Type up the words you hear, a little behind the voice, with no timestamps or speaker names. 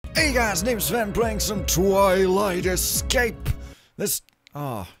Hey guys, name's Sven playing some Twilight Escape.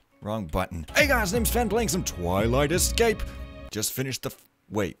 Oh, wrong button. Hey guys, name's Sven playing some Twilight Escape. Just finished the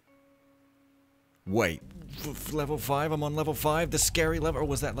wait. Level 5? I'm on level 5? The scary level? Or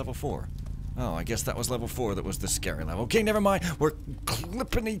was that level 4? Oh, I guess that was level 4 that was the scary level. Okay, never mind. We're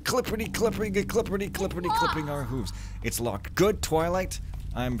clipping our hooves. It's locked. Good, Twilight.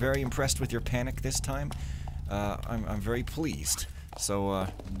 I'm very impressed with your panic this time. I'm very pleased. So,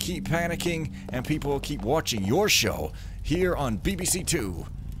 keep panicking, and people will keep watching your show here on BBC 2.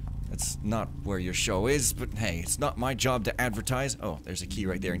 That's not where your show is, but hey, it's not my job to advertise. Oh, there's a key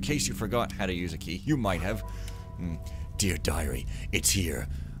right there. In case you forgot how to use a key. You might have. Dear Diary, it's here.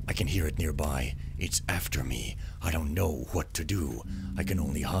 I can hear it nearby. It's after me. I don't know what to do. I can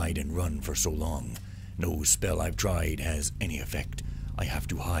only hide and run for so long. No spell I've tried has any effect. I have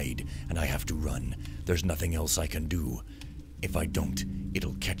to hide, and I have to run. There's nothing else I can do. If I don't,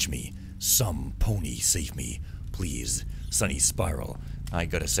 it'll catch me. Some pony save me. Please, Sunny Spiral. I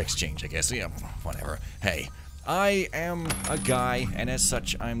got a sex change, I guess. Yeah, whatever. Hey, I am a guy, and as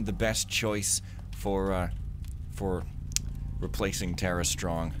such, I'm the best choice for replacing Tara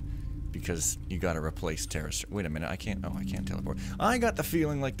Strong. Because you gotta replace Tara Strong. Wait a minute, I can't teleport. I got the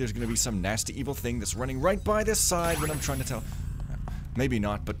feeling like there's gonna be some nasty evil thing that's running right by this side when I'm trying to tell. Maybe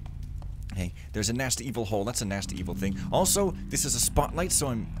not, but hey, there's a nasty evil hole. That's a nasty evil thing. Also, this is a spotlight, so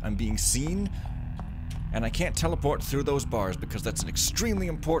I'm being seen. And I can't teleport through those bars because that's an extremely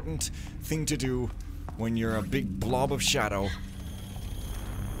important thing to do when you're a big blob of shadow.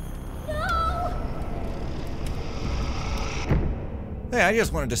 No! Hey, I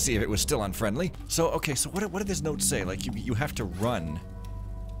just wanted to see if it was still unfriendly. So, okay, so what did this note say? Like, you have to run.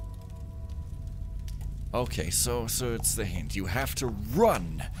 Okay, so it's the hint. You have to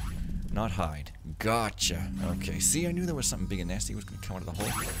run, not hide. Gotcha. Okay, see, I knew there was something big and nasty was gonna come out of the hole.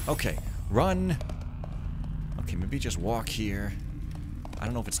 Okay, run. Okay, maybe just walk here. I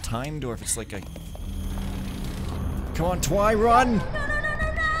don't know if it's timed or if it's like a... Come on, Twi, run! No!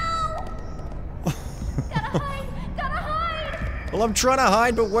 Gotta hide! Well, I'm trying to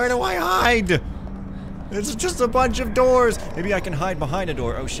hide, but where do I hide? It's just a bunch of doors. Maybe I can hide behind a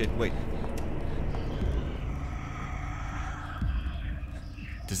door. Oh shit, wait.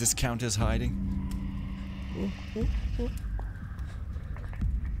 Does this count as hiding? There's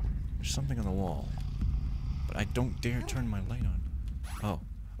something on the wall. But I don't dare turn my light on.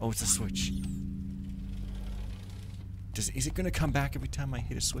 Oh, it's a switch. Is it gonna come back every time I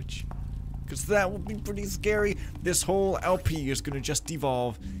hit a switch? Because that would be pretty scary. This whole LP is gonna just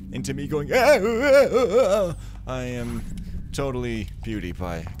devolve into me going, I am totally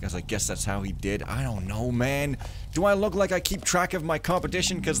PewDiePie. Because I guess that's how he did. I don't know, man. Do I look like I keep track of my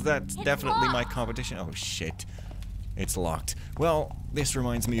competition? Because that's definitely my competition. Oh, shit. It's locked. Well, this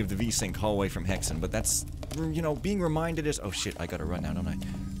reminds me of the V-Sync hallway from Hexen, but that's, you know, being reminded is... Oh, shit, I gotta run now, don't I?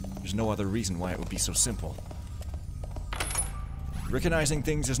 There's no other reason why it would be so simple. Recognizing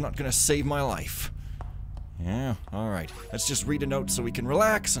things is not gonna save my life. Yeah, alright. Let's just read a note so we can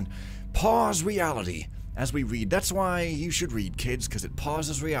relax and pause reality as we read. That's why you should read, kids, because it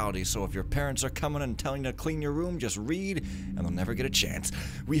pauses reality. So if your parents are coming and telling you to clean your room, just read, and they'll never get a chance.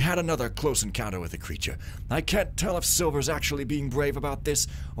 We had another close encounter with a creature. I can't tell if Silver's actually being brave about this,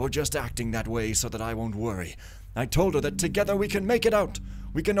 or just acting that way so that I won't worry. I told her that together we can make it out.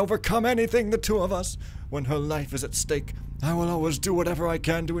 We can overcome anything, the two of us. When her life is at stake, I will always do whatever I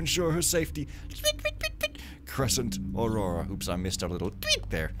can to ensure her safety. Crescent Aurora. Oops, I missed a little tweet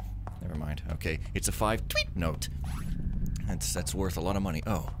there. Never mind. Okay, it's a 5 tweet note. That's worth a lot of money.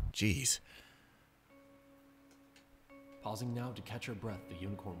 Oh, jeez. Pausing now to catch her breath, the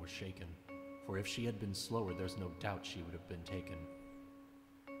unicorn was shaken. For if she had been slower, there's no doubt she would have been taken.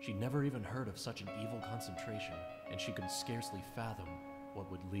 She'd never even heard of such an evil concentration, and she could scarcely fathom what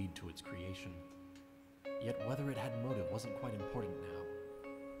would lead to its creation. Yet whether it had motive wasn't quite important now.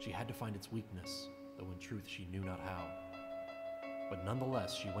 She had to find its weakness, though in truth she knew not how. But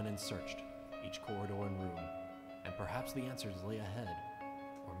nonetheless, she went and searched each corridor and room, and perhaps the answers lay ahead,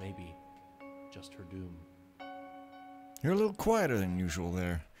 or maybe just her doom. You're a little quieter than usual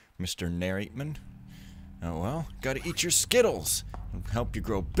there, Mr. Narrateman. Oh well, gotta eat your Skittles. It'll help you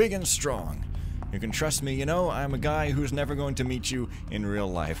grow big and strong. You can trust me, you know, I'm a guy who's never going to meet you in real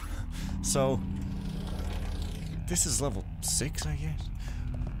life. So, this is level 6, I guess?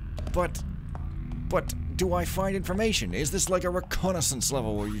 But do I find information? Is this like a reconnaissance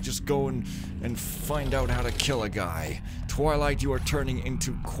level where you just go and find out how to kill a guy? Twilight, you are turning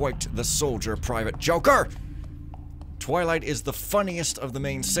into quite the soldier, Private Joker! Twilight is the funniest of the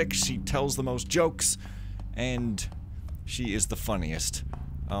main 6. She tells the most jokes, and she is the funniest.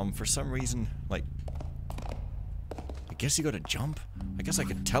 For some reason, like... I guess you gotta jump? I guess I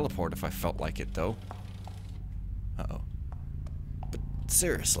could teleport if I felt like it, though. Uh-oh. But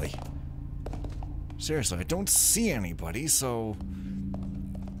seriously. Seriously, I don't see anybody, so...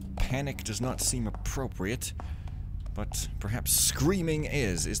 Panic does not seem appropriate. But perhaps screaming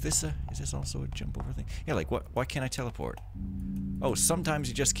is. Is this also a jump over thing? Yeah, like, why can't I teleport? Oh, sometimes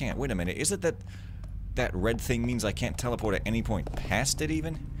you just can't. Wait a minute, is it that that red thing means I can't teleport at any point past it,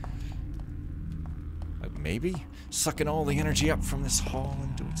 even? Maybe? Sucking all the energy up from this hall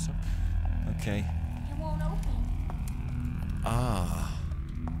and doing so. Okay. It won't open. Ah.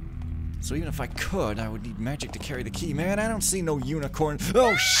 So even if I could, I would need magic to carry the key. Man, I don't see no unicorn.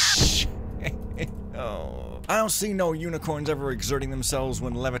 Oh, shh! Oh. I don't see no unicorns ever exerting themselves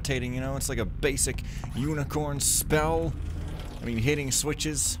when levitating, you know? It's like a basic unicorn spell. I mean, hitting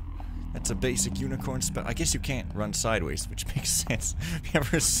switches. That's a basic unicorn spell. I guess you can't run sideways, which makes sense. Have you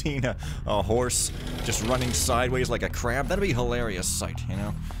ever seen a horse just running sideways like a crab? That'd be a hilarious sight, you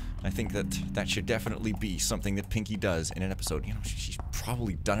know? I think that should definitely be something that Pinky does in an episode. You know, she's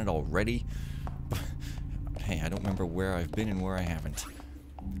probably done it already. But, hey, I don't remember where I've been and where I haven't.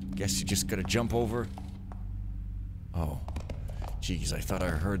 Guess you just gotta jump over. Oh. Jeez, I thought I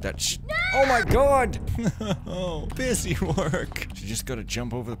heard that No! Oh my god! Oh, busy work. You just gotta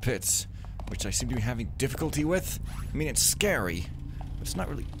jump over the pits, which I seem to be having difficulty with. I mean, it's scary, but it's not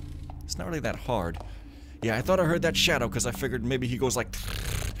really that hard. Yeah, I thought I heard that shadow because I figured maybe he goes like...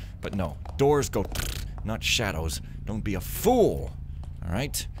 But no, doors go... Not shadows. Don't be a fool,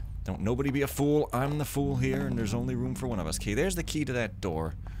 alright? Don't nobody be a fool. I'm the fool here, and there's only room for one of us. Okay, there's the key to that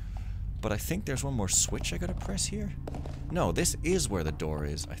door. But I think there's one more switch I gotta press here. No, this is where the door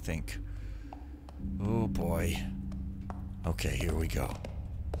is, I think. Oh boy. Okay, here we go.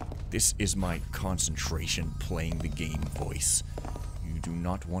 This is my concentration playing the game voice. You do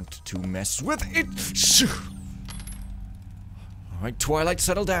not want to mess with it. Alright, Twilight,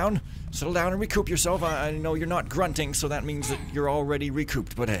 settle down. Settle down and recoup yourself. I know you're not grunting, so that means that you're already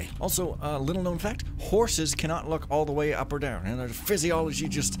recouped, but hey. Also, little known fact, horses cannot look all the way up or down, and their physiology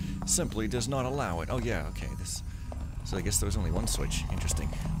just simply does not allow it. Oh yeah, okay, so I guess there was only one switch. Interesting.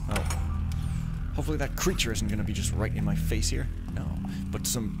 Oh. Hopefully that creature isn't gonna be just right in my face here. No. But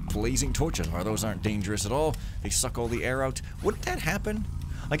some blazing torches. Those aren't dangerous at all. They suck all the air out. Wouldn't that happen?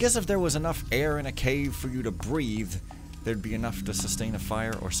 I guess if there was enough air in a cave for you to breathe, there'd be enough to sustain a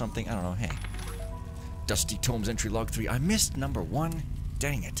fire or something. I don't know. Hey. Dusty Tomes entry log 3. I missed number 1.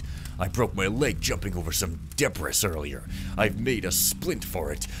 Dang it. I broke my leg jumping over some debris earlier. I've made a splint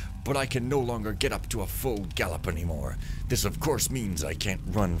for it, but I can no longer get up to a full gallop anymore. This of course means I can't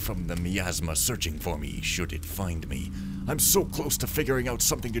run from the miasma searching for me, should it find me. I'm so close to figuring out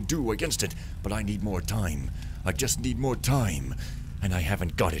something to do against it, but I need more time. I just need more time. And I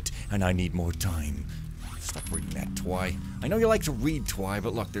haven't got it, and I need more time. Stop reading that, Twy. I know you like to read, Twy,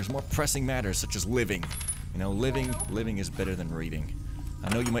 but look, there's more pressing matters, such as living. You know, living is better than reading.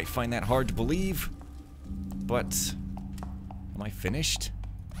 I know you might find that hard to believe, but... Am I finished?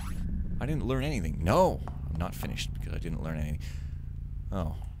 I didn't learn anything. No, I'm not finished, because I didn't learn anything.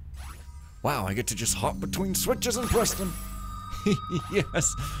 Oh. Wow, I get to just hop between switches and press them.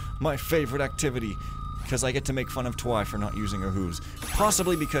 Yes, my favorite activity. Because I get to make fun of Twy for not using her hooves.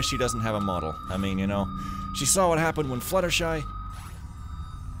 Possibly because she doesn't have a model. I mean, you know, she saw what happened when Fluttershy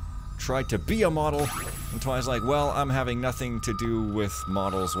tried to be a model, and Twy's like, well, I'm having nothing to do with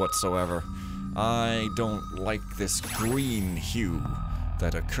models whatsoever. I don't like this green hue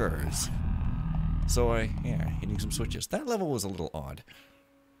that occurs. So yeah, hitting some switches. That level was a little odd.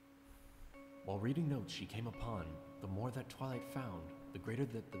 While reading notes she came upon, the more that Twilight found, the greater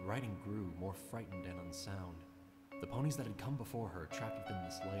that the writing grew, more frightened and unsound. The ponies that had come before her, trapped within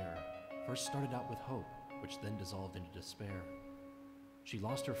this lair, first started out with hope, which then dissolved into despair. She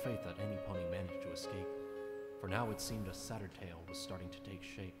lost her faith that any pony managed to escape, for now it seemed a sadder tale was starting to take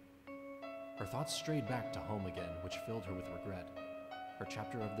shape. Her thoughts strayed back to home again, which filled her with regret. Her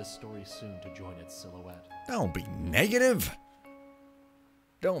chapter of this story soon to join its silhouette. Don't be negative!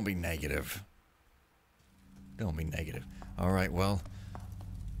 Don't be negative. Don't be negative. Alright, well...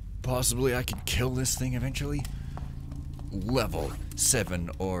 Possibly I can kill this thing eventually. Level 7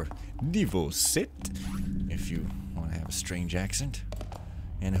 or niveau 7, if you want to have a strange accent.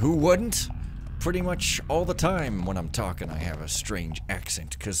 And who wouldn't? Pretty much all the time when I'm talking I have a strange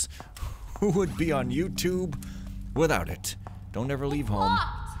accent, because who would be on YouTube without it? Don't ever leave home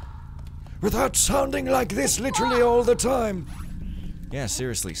without sounding like this literally all the time. Yeah,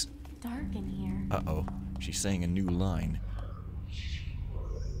 seriously. Dark in here. Uh-oh, she's saying a new line.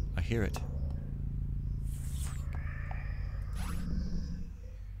 I hear it.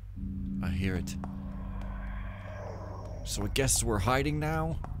 I hear it. So I guess we're hiding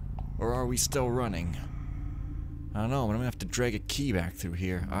now? Or are we still running? I don't know, but I'm gonna have to drag a key back through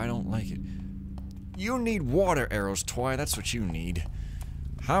here. I don't like it. You need water arrows, Twi, that's what you need.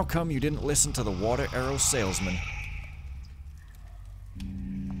 How come you didn't listen to the water arrow salesman?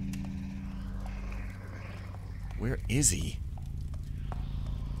 Where is he?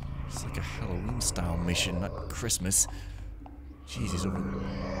 It's like a Halloween-style mission, not Christmas. Jeez, he's over...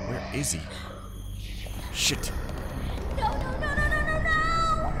 Where is he? Shit. No, no, no, no, no, no,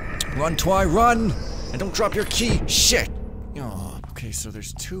 no! Run, Twi, run! And don't drop your key! Shit! Oh, okay, so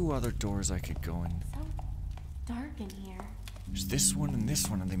there's two other doors I could go in. So dark in here. There's this one,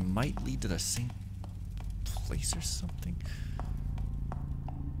 and they might lead to the same place or something.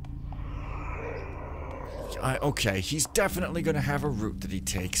 Okay, he's definitely gonna have a route that he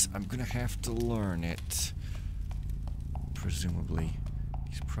takes. I'm gonna have to learn it. Presumably.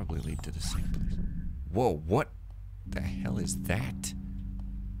 He's probably lead to the same place. Whoa, what the hell is that?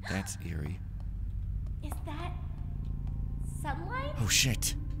 That's eerie. Is that sunlight? Oh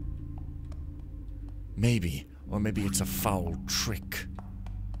shit. Maybe. Or maybe it's a foul trick.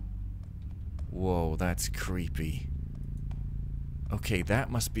 Whoa, that's creepy. Okay, that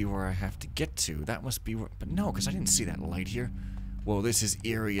must be where I have to get to. That must be where... But no, because I didn't see that light here. Whoa, this is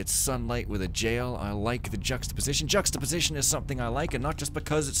eerie. It's sunlight with a jail. I like the juxtaposition. Juxtaposition is something I like, and not just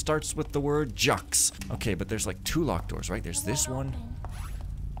because it starts with the word jux. Okay, but there's like two locked doors, right? There's this one,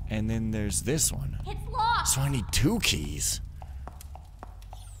 and then there's this one. It's locked! So I need two keys.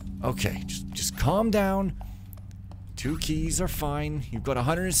 Okay, just calm down. Two keys are fine. You've got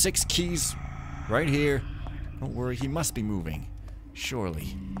 106 keys right here. Don't worry, he must be moving.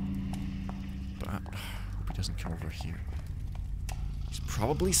 Surely. But I hope he doesn't come over here. He's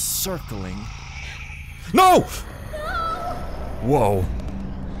probably circling. No! No! Whoa.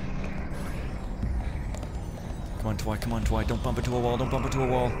 Come on, Twi, come on, Twi. Don't bump into a wall, don't bump into a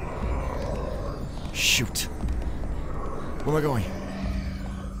wall. Shoot. Where am I going?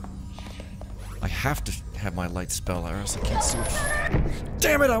 I have to have my light spell or else I can't see it.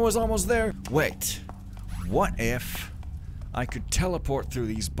 Damn it, I was almost there! Wait. What if I could teleport through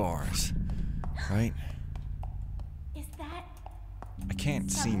these bars? Right? Is that... I can't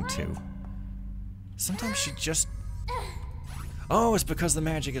seem to. sunlight? Sometimes she just... Oh, it's because the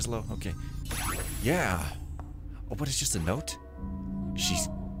magic is low. Okay. Yeah. Oh, but it's just a note? She's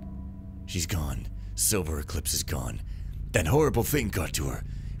gone. Silver Eclipse is gone. That horrible thing got to her.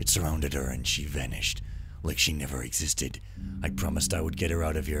 It surrounded her and she vanished. Like she never existed. I promised I would get her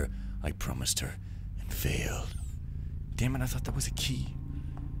out of here. I promised her. And failed. Damn it, I thought that was a key.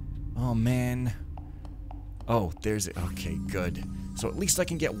 Oh, man. Oh, there's it. Okay, good. So at least I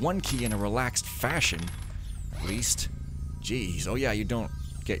can get one key in a relaxed fashion. At least. Jeez. Oh yeah, you don't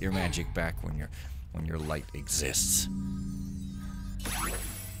get your magic back when your light exists.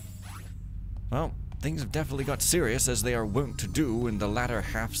 Well, things have definitely got serious, as they are wont to do in the latter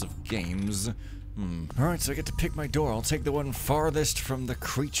halves of games. Alright, so I get to pick my door. I'll take the one farthest from the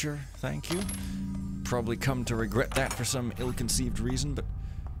creature, thank you. Probably come to regret that for some ill-conceived reason, but...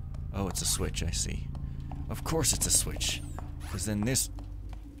 Oh, it's a switch, I see. Of course it's a switch. Because then this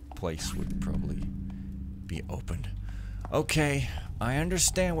place would probably be opened. Okay, I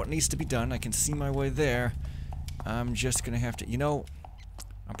understand what needs to be done. I can see my way there. I'm just gonna have to... You know,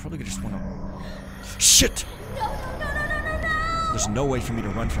 I'm probably gonna just wanna... Shit! No, no, no, no, no, no, no! There's no way for me to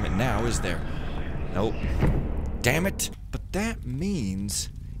run from it now, is there? Nope. Damn it! But that means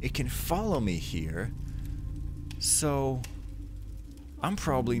it can follow me here. So... I'm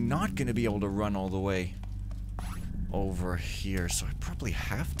probably not gonna be able to run all the way over here, so I probably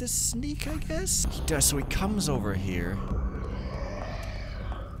have to sneak, I guess? He does, so he comes over here.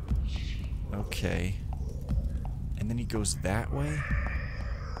 Okay. And then he goes that way?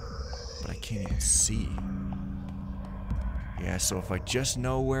 But I can't even see. Yeah, so if I just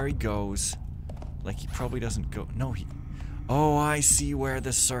know where he goes, like he probably doesn't go... No, he... Oh, I see where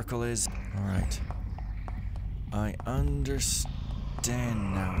the circle is. Alright. I understand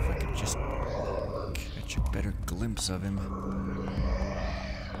now. If I could just catch a better glimpse of him.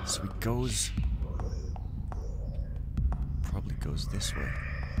 So he goes... Probably goes this way.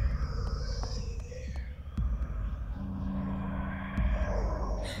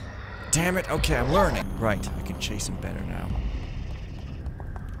 Damn it! Okay, I'm learning. Right, I can chase him better now.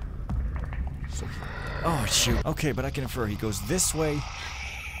 So, oh shoot. Okay, but I can infer he goes this way.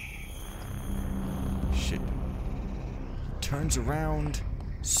 Shit. He turns around,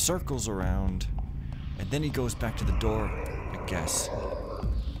 circles around, and then he goes back to the door, I guess.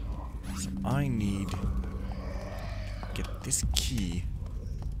 So I need to get this key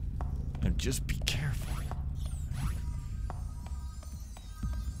Just be careful.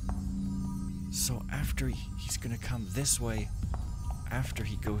 So after he's gonna come this way, after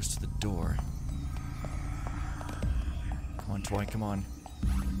he goes to the door. Come on, Twi, come on.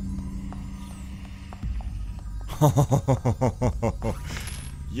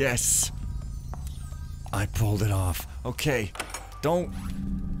 Yes! I pulled it off. Okay, don't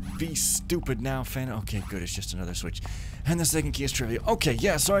be stupid now, Fen. Okay, good, it's just another switch. And the second key is trivia. Okay,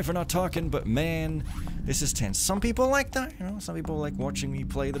 yeah, sorry for not talking, but man, this is tense. Some people like that, you know, some people like watching me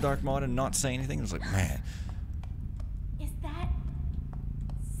play the dark mod and not say anything. It's like, man. Is that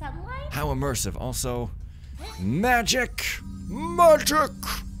sunlight? How immersive. Also, magic! Magic!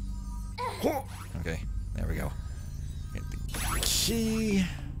 Okay, there we go. Get the key.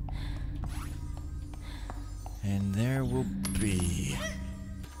 And there will be.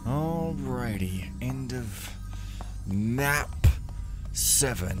 Alrighty, end of map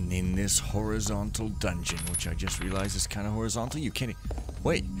 7 in this horizontal dungeon, which I just realized is kind of horizontal. You can't.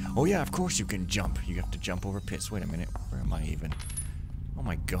 Wait. Oh, yeah, of course you can jump. You have to jump over pits. Wait a minute. Where am I even? Oh,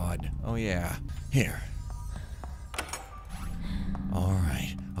 my God. Oh, yeah. Here.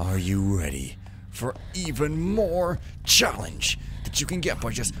 Alright. Are you ready for even more challenge that you can get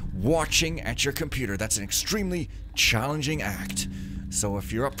by just watching at your computer? That's an extremely challenging act. So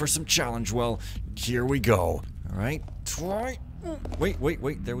if you're up for some challenge, well, here we go. Alright, try. Wait.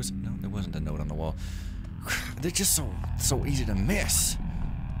 There wasn't a note on the wall. They're just so easy to miss.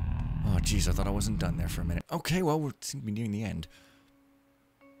 Oh, jeez, I thought I wasn't done there for a minute. Okay, well, we seem to be nearing the end.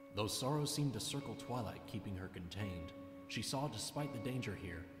 Though sorrow seemed to circle Twilight, keeping her contained, she saw, despite the danger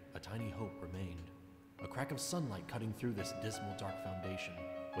here, a tiny hope remained. A crack of sunlight cutting through this dismal dark foundation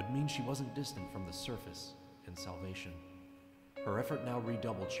would mean she wasn't distant from the surface and salvation. Her effort now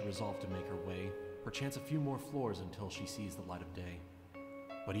redoubled, she resolved to make her way, perchance a few more floors until she sees the light of day.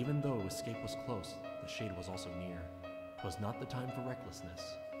 But even though escape was close, the shade was also near. 'Twas not the time for recklessness,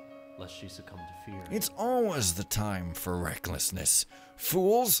 lest she succumb to fear. It's always the time for recklessness.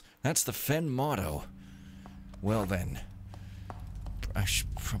 Fools! That's the Fen motto. Well then, I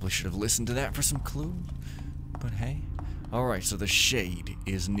probably should have listened to that for some clue. But hey. Alright, so the shade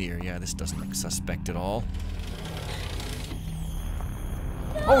is near. Yeah, this doesn't look suspect at all.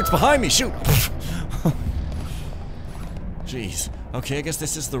 Oh, it's behind me! Shoot! Jeez. Okay, I guess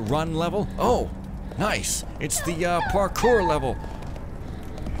this is the run level. Oh, nice. It's the parkour level.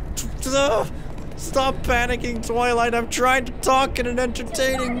 Stop panicking, Twilight. I'm trying to talk in an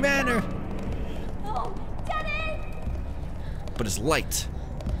entertaining manner. Oh, Daddy! But it's light.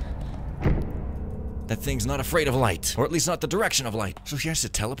 That thing's not afraid of light. Or at least not the direction of light. So he has to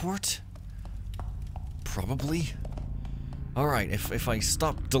teleport? Probably. Alright, if I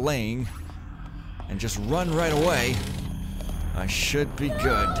stop delaying and just run right away, I should be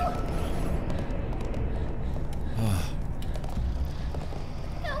good.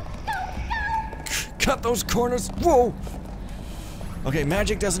 Cut those corners! Whoa! Okay,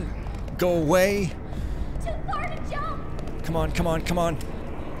 magic doesn't go away. Too far to jump! Come on, come on, come on.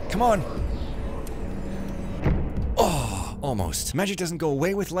 Come on! Oh, almost. Magic doesn't go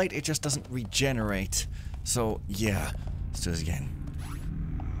away with light, it just doesn't regenerate. So, yeah. Let's do this again.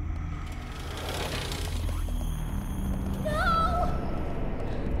 No!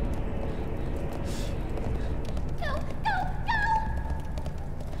 Go, go,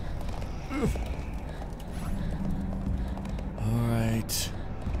 go! Alright.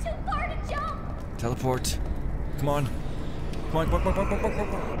 Too far to jump! Teleport. Come on. Come on, come on, come on, come on,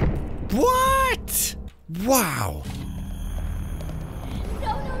 come on. What? Wow.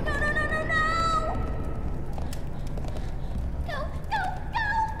 No, no, no, no, no, no, no! Go, go, go!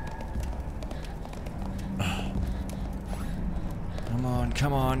 Come on,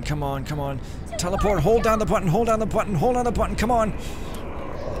 come on, come on, come on. Teleport, hold down the button, hold down the button, hold down the button, come on.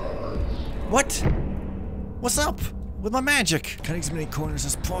 What? What's up with my magic? Cutting as many corners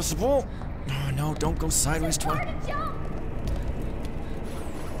as possible. Oh no, don't go sideways, Too far Twilight. to jump!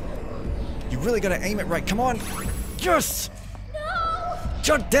 You really gotta aim it right, come on. Yes! No!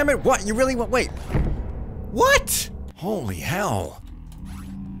 God damn it, what? You really want, wait. What? Holy hell.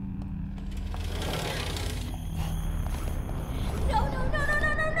 No, no, no, no,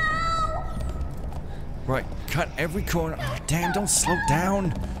 no, no, no! Right, cut every corner. Oh, damn, don't slow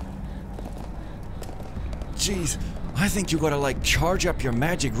down. Jeez, I think you gotta like charge up your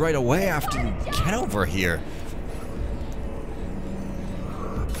magic right away after you get over here.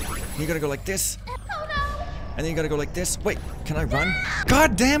 You gotta go like this, Oh no! and then you gotta go like this. Wait, can I run?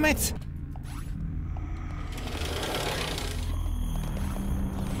 God damn it!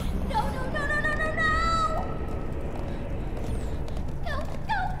 No, no, no, no, no, no, no! Go,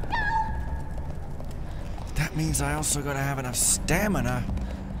 go, go! That means I also gotta have enough stamina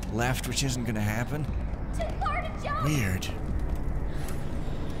left, which isn't gonna happen. Too far to jump. Weird.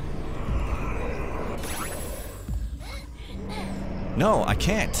 No, I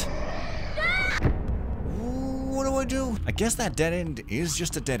can't. What do I do? I guess that dead end is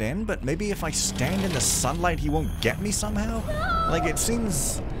just a dead end, but maybe if I stand in the sunlight, he won't get me somehow? Like, it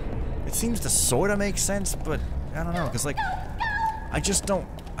seems to sort of make sense, but I don't know, because, like, I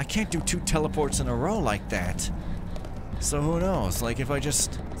can't do 2 teleports in a row like that. So who knows? Like, if I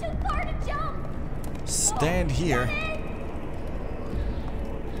just Too far to jump. stand here.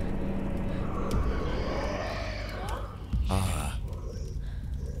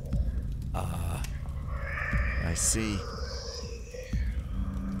 I see.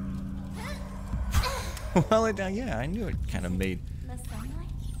 Well, yeah, I knew it kind of made The sunlight?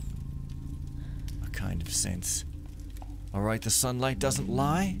 a kind of sense. Alright, the sunlight doesn't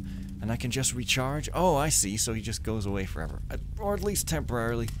lie, and I can just recharge. Oh, I see, so he just goes away forever. Or at least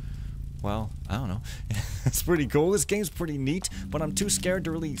temporarily. Well, I don't know. It's pretty cool. This game's pretty neat, but I'm too scared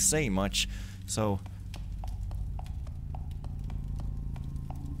to really say much, so...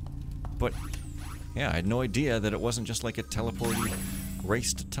 But, yeah, I had no idea that it wasn't just like a teleporty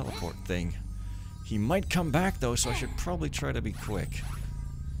race to teleport thing. He might come back, though, so I should probably try to be quick.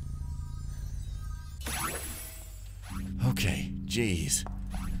 Okay, jeez.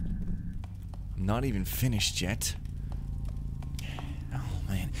 I'm not even finished yet. Oh,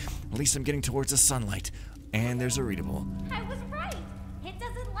 man. At least I'm getting towards the sunlight. And there's a readable. I was right. It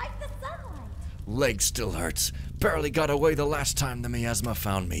doesn't like the sunlight. Leg still hurts. Barely got away the last time the miasma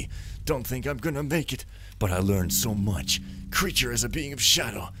found me. Don't think I'm gonna make it, but I learned so much. Creature is a being of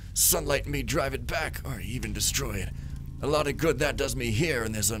shadow. Sunlight may drive it back, or even destroy it. A lot of good that does me here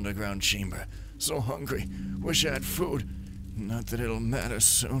in this underground chamber. So hungry. Wish I had food. Not that it'll matter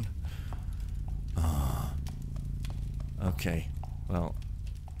soon. Okay. Well,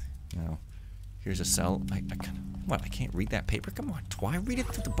 you know, here's a cell. I can't read that paper? Come on, Twi, read it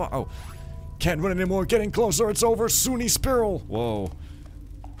through the oh. Can't run anymore. Getting closer. It's over. Sunni Spiral. Whoa.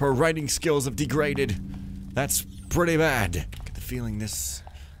 Her writing skills have degraded. That's pretty bad. Get the feeling this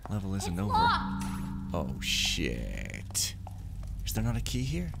level isn't over. Locked. Oh, shit. Is there not a key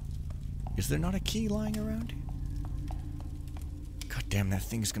here? Is there not a key lying around here? God damn, that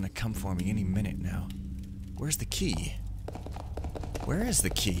thing's gonna come for me any minute now. Where's the key? Where is the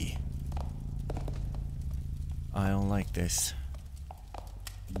key? I don't like this.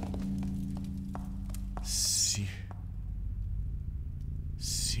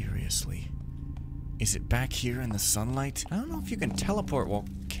 Seriously. Is it back here in the sunlight? I don't know if you can teleport while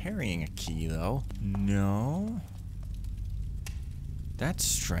carrying a key, though. No? That's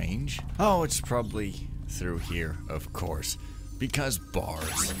strange. Oh, it's probably through here, of course. Because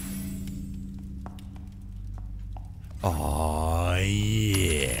bars. Oh,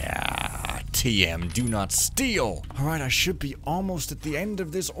 yeah. TM, do not steal. Alright, I should be almost at the end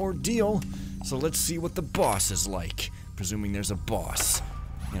of this ordeal. So let's see what the boss is like. Presuming there's a boss.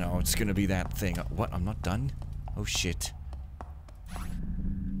 You know, it's gonna be that thing. What? I'm not done? Oh, shit.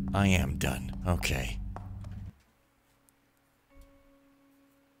 I am done. Okay.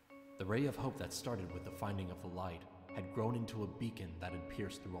 The ray of hope that started with the finding of the light had grown into a beacon that had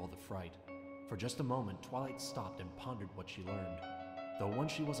pierced through all the fright. For just a moment, Twilight stopped and pondered what she learned. Though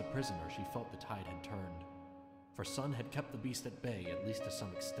once she was a prisoner, she felt the tide had turned. For Sun had kept the beast at bay, at least to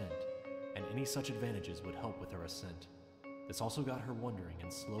some extent, and any such advantages would help with her ascent. This also got her wondering,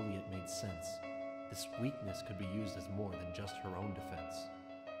 and slowly it made sense. This weakness could be used as more than just her own defense.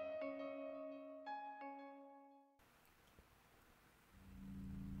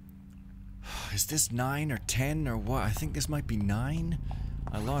 Is this 9 or 10 or what? I think this might be 9.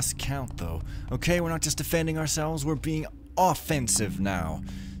 I lost count though. Okay, we're not just defending ourselves, we're being offensive now.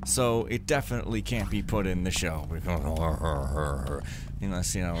 So it definitely can't be put in the show.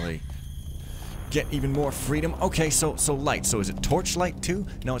 Unless, you know, they get even more freedom. Okay, so light. So is it torchlight too?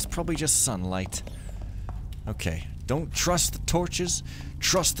 No, it's probably just sunlight. Okay. Don't trust the torches.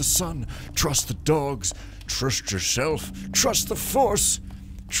 Trust the sun. Trust the dogs. Trust yourself. Trust the force.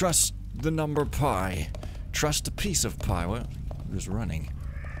 Trust the number pi. Trust a piece of pie. Well, who's running?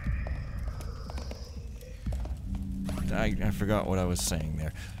 I forgot what I was saying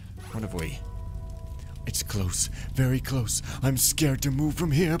there. What have we? It's close, very close. I'm scared to move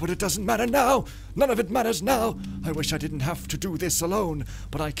from here, but it doesn't matter now. None of it matters now. I wish I didn't have to do this alone,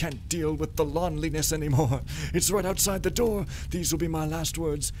 but I can't deal with the loneliness anymore. It's right outside the door. These will be my last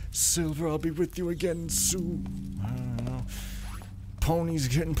words. Silver, I'll be with you again soon. I don't know. Pony's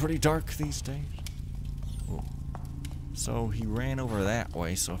getting pretty dark these days. Oh. So he ran over that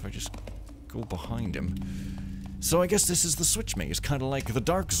way, so if I just go behind him. So I guess this is the switch maze, kind of like the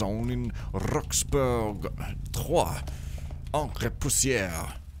Dark Zone in Roxburgh 3. Encre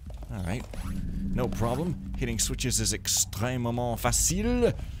poussière. Alright. No problem. Hitting switches is extrêmement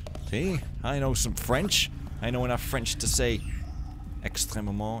facile. See? I know some French. I know enough French to say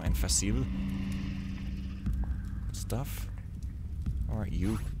extrêmement and facile. Stuff. Alright,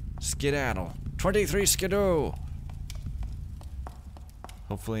 you. Skedaddle. 23 skidoo!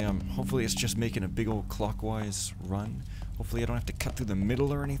 Hopefully it's just making a big old clockwise run. Hopefully I don't have to cut through the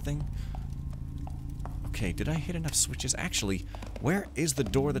middle or anything. Okay, did I hit enough switches? Actually, where is the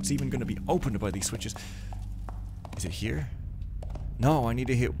door that's even going to be opened by these switches? Is it here? No, I need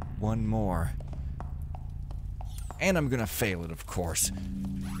to hit one more. And I'm going to fail it, of course.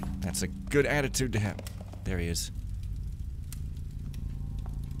 That's a good attitude to have. There he is.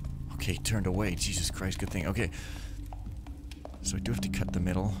 Okay, turned away. Jesus Christ, good thing. Okay. So I do have to cut the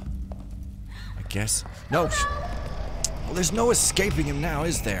middle. I guess. No! Well, there's no escaping him now,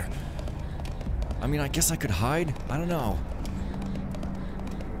 is there? I mean, I guess I could hide? I don't know.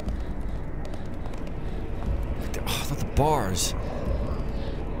 Oh, I thought the bars.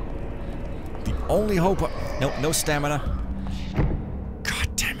 The only hope Nope, no stamina.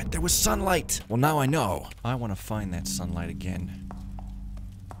 God damn it, there was sunlight! Well, now I know. I want to find that sunlight again.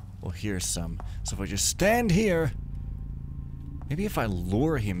 Well, here's some. So if I just stand here... Maybe if I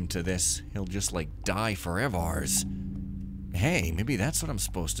lure him to this, he'll just, like, die forever. Hey, maybe that's what I'm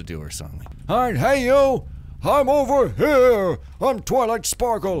supposed to do or something. Alright, hey you! I'm over here! I'm Twilight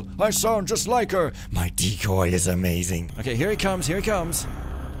Sparkle! I sound just like her! My decoy is amazing. Okay, here he comes, here he comes.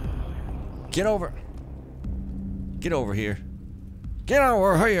 Get over. Get over here. Get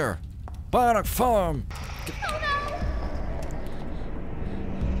over here! Bionic Farm!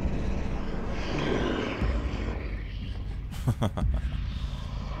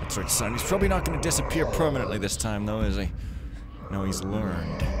 That's right, son. He's probably not going to disappear permanently this time, though, is he? No, he's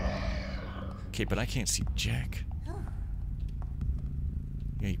learned. Okay, but I can't see Jack.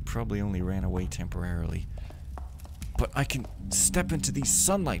 Yeah, he probably only ran away temporarily. But I can step into these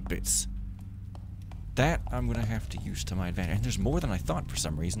sunlight bits. That I'm going to have to use to my advantage. And there's more than I thought for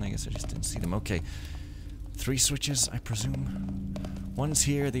some reason. I guess I just didn't see them. Okay. 3 switches, I presume. One's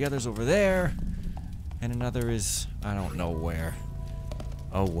here, the other's over there. And another is... I don't know where.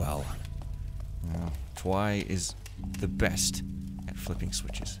 Oh well. Twi is the best at flipping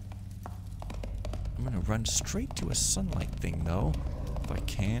switches. I'm gonna run straight to a sunlight thing, though. If I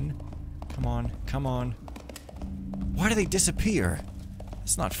can. Come on, come on. Why do they disappear?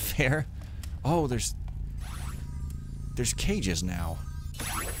 That's not fair. Oh, there's cages now.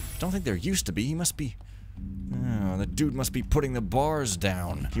 Don't think there used to be. He must be... Oh, the dude must be putting the bars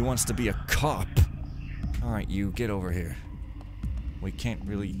down. He wants to be a cop. Alright, you, get over here. We can't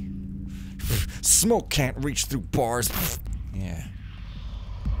really... Smoke can't reach through bars. Yeah.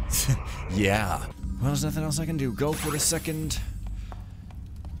 Yeah. Well, there's nothing else I can do. Go for the second...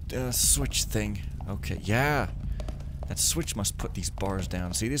 switch thing. Okay, yeah. That switch must put these bars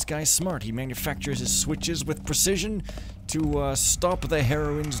down. See, this guy's smart. He manufactures his switches with precision to, stop the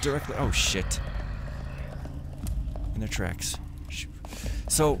heroines directly... Oh, shit. In their tracks.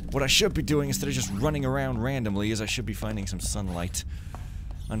 So, what I should be doing, instead of just running around randomly, is I should be finding some sunlight.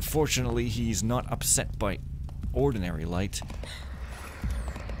 Unfortunately, he's not upset by ordinary light.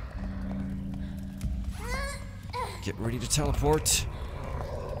 Get ready to teleport.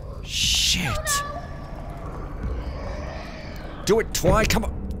 Shit! Do it, Twi! Come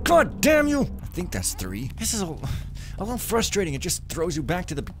on! God damn you! I think that's 3. This is a little frustrating. It just throws you back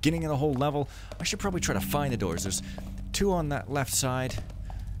to the beginning of the whole level. I should probably try to find the doors. There's 2 on that left side.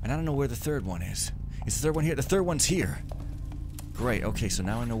 And I don't know where the third one is. Is the third one here? The third one's here. Great, okay, so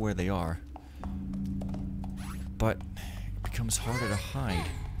now I know where they are. But it becomes harder to hide.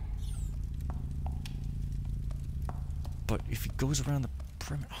 But if he goes around the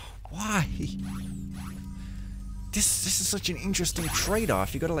perimeter... Why? This is such an interesting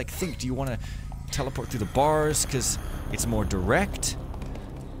trade-off. You gotta, like, think, do you want to teleport through the bars because it's more direct?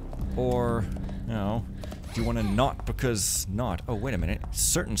 Or, you know... Do you want to not because not? Oh, wait a minute.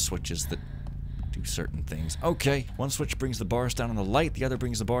 Certain switches that do certain things. Okay. One switch brings the bars down in the light, the other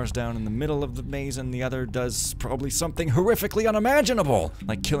brings the bars down in the middle of the maze, and the other does probably something horrifically unimaginable.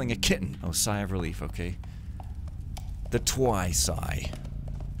 Like killing a kitten. Oh, sigh of relief, okay. The Twi sigh.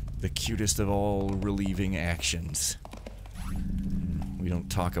 The cutest of all relieving actions. We don't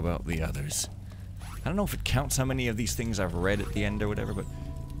talk about the others. I don't know if it counts how many of these things I've read at the end or whatever, but...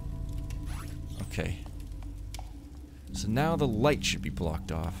 Okay. So now the light should be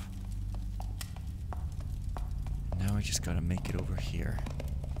blocked off. Now I just gotta make it over here.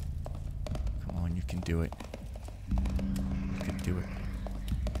 You can do it. You can do it.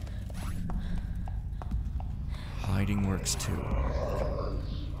 Hiding works too.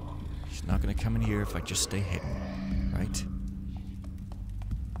 She's not gonna come in here if I just stay hidden, right?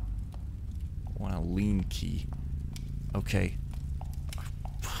 I want a lean key. Okay.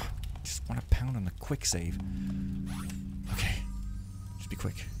 Just want to pound on the quick save. Okay. Just be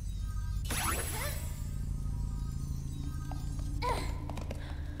quick.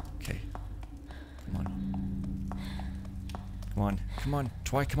 Okay. Come on. Come on. Come on.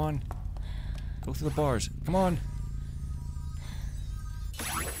 Twi, come on. Go through the bars. Come on.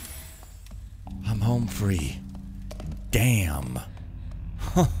 I'm home free. Damn.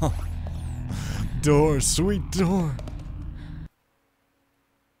 Door, sweet door.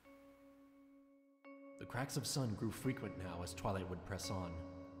 The cracks of sun grew frequent now as twilight would press on,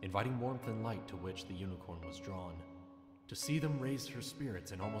 inviting warmth and light to which the unicorn was drawn. To see them raised her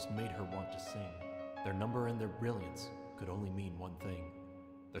spirits and almost made her want to sing. Their number and their brilliance could only mean one thing.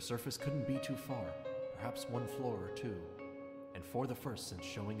 Their surface couldn't be too far, perhaps one floor or two. And for the first since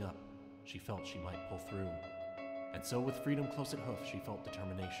showing up, she felt she might pull through. And so with freedom close at hoof, she felt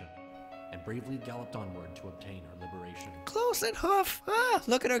determination, and bravely galloped onward to obtain her liberation. Close at hoof. Ah,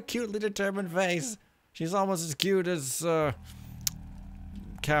 look at her cutely determined face. She's almost as cute as,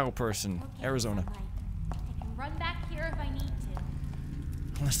 cow person, Okay, Arizona. Twilight. I can run back here if I need to.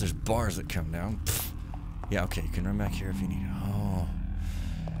 Unless there's bars that come down. Pfft. Yeah, okay, you can run back here if you need. Oh.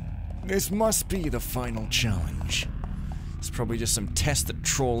 This must be the final challenge. It's probably just some test that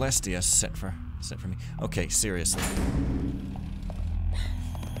Troll Estia set for me. Okay, seriously.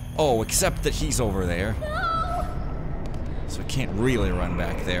 Oh, except that he's over there. No! So I can't really run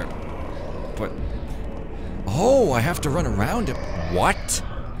back there. But... oh, I have to run around it. What?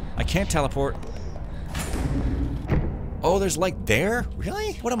 I can't teleport. Oh, there's light there?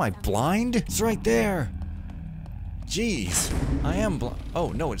 Really? What am I, blind? It's right there. Jeez. I am blind.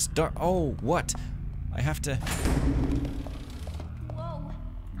 Oh, no, it's dark. Oh, what? I have to... Whoa,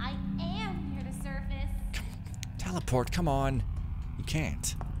 I am here to surface. teleport, come on. You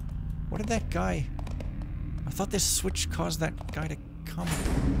can't. What did that guy... I thought this switch caused that guy to come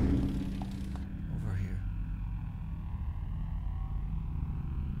over here.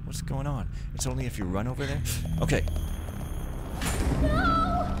 What's going on? It's only if you run over there? Okay.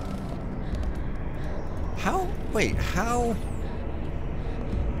 No! How? Wait, how?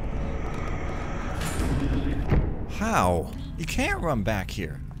 How? You can't run back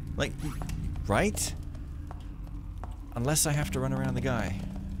here. Like, right? Unless I have to run around the guy.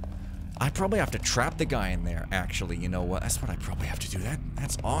 I probably have to trap the guy in there, actually. You know what? That's what I probably have to do.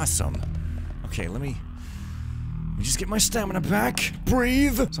 That's awesome. Okay, let me just get my stamina back.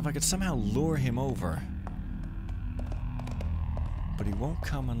 Breathe! So if I could somehow lure him over. But he won't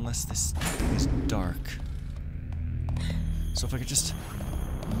come unless this thing is dark. So if I could just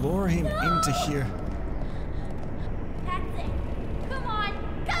lure him into here. That's it. Come on!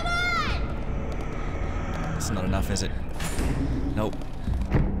 Come on! That's not enough, is it? Nope.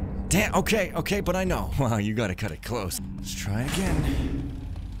 Damn, okay, but I know. Wow, you gotta cut it close. Let's try it again.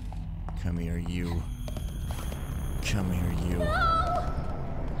 Come here, you. Come here, you. No!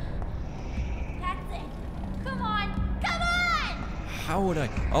 That's it. Come on! Come on! How would I?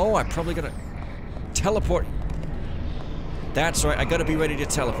 Oh, I probably gotta teleport. That's right, I gotta be ready to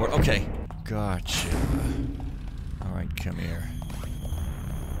teleport. Okay. Gotcha. Alright, come here.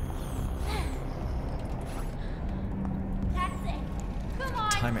 That's it. Come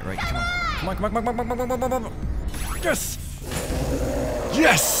on! Time it right. Come on. Come on, come on, come on, come on, come on, come on, come on. Yes!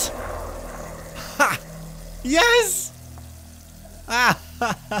 Yes! Ha! Yes! Ah!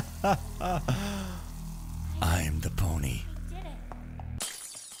 I'm the pony. Did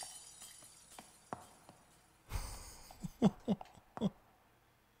it.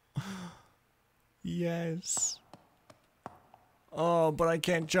 Yes. Oh, but I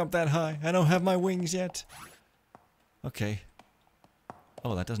can't jump that high. I don't have my wings yet. Okay.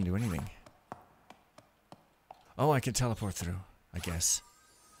 Oh, that doesn't do anything. Oh, I can teleport through, I guess.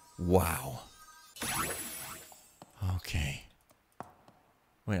 Wow. Okay.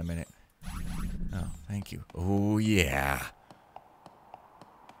 Wait a minute. Oh, thank you. Oh, yeah.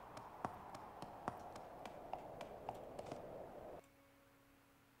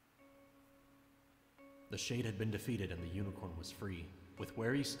 The shade had been defeated and the unicorn was free. With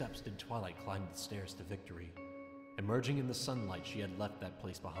wary steps did Twilight climb the stairs to victory. Emerging in the sunlight, she had left that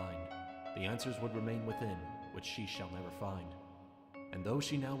place behind. The answers would remain within, which she shall never find. And though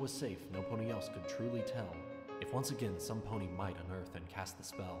she now was safe, no pony else could truly tell if once again some pony might unearth and cast the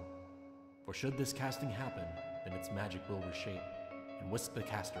spell. For should this casting happen, then its magic will reshape and whisk the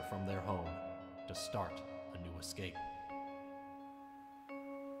caster from their home to start a new escape.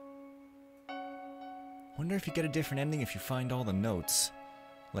 Wonder if you get a different ending if you find all the notes.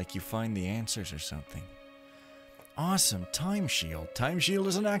 Like you find the answers or something. Awesome, Time Shield. Time Shield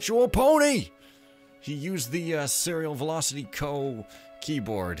is an actual pony! He used the Serial Velocity Co.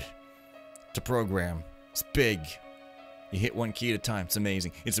 keyboard to program. It's big. You hit one key at a time. It's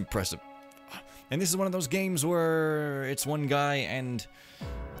amazing. It's impressive. And this is one of those games where it's one guy and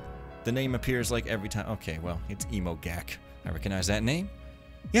the name appears like every time. Okay, well, it's Emo Gak. I recognize that name.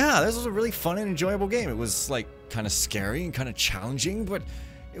 Yeah, this was a really fun and enjoyable game. It was like kind of scary and kind of challenging, but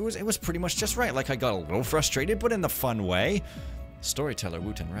it was pretty much just right. Like I got a little frustrated, but in the fun way. Storyteller,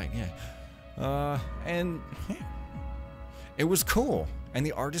 Wooten, right? Yeah. And yeah, it was cool, and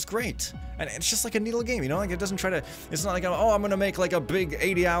the art is great, and it's just like a neat little game, you know. Like it doesn't try to. It's not like oh, I'm gonna make like a big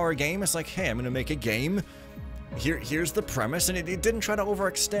 80-hour game. It's like hey, I'm gonna make a game. Here's the premise, and it didn't try to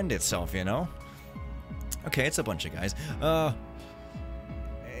overextend itself, you know. Okay, it's a bunch of guys.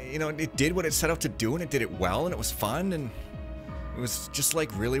 You know, it did what it set out to do, and it did it well, and it was fun, and it was just like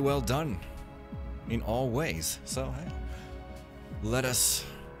really well done in all ways. So hey, let us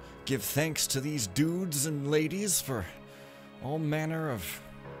give thanks to these dudes and ladies for all manner of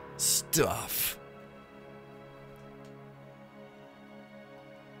stuff.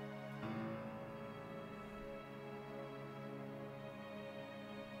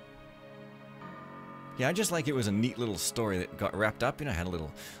 Yeah, I just like it was a neat little story that got wrapped up. You know, it had a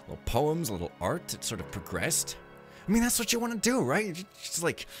little poems, a little art. It sort of progressed. I mean, that's what you want to do, right? You're just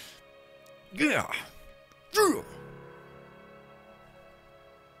like, yeah.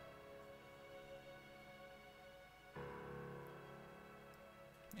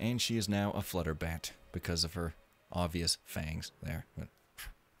 And she is now a flutterbat because of her obvious fangs there. But,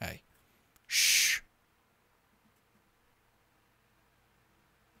 hey. Shh.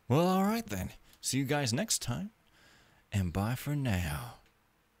 Well, alright then. See you guys next time. And bye for now.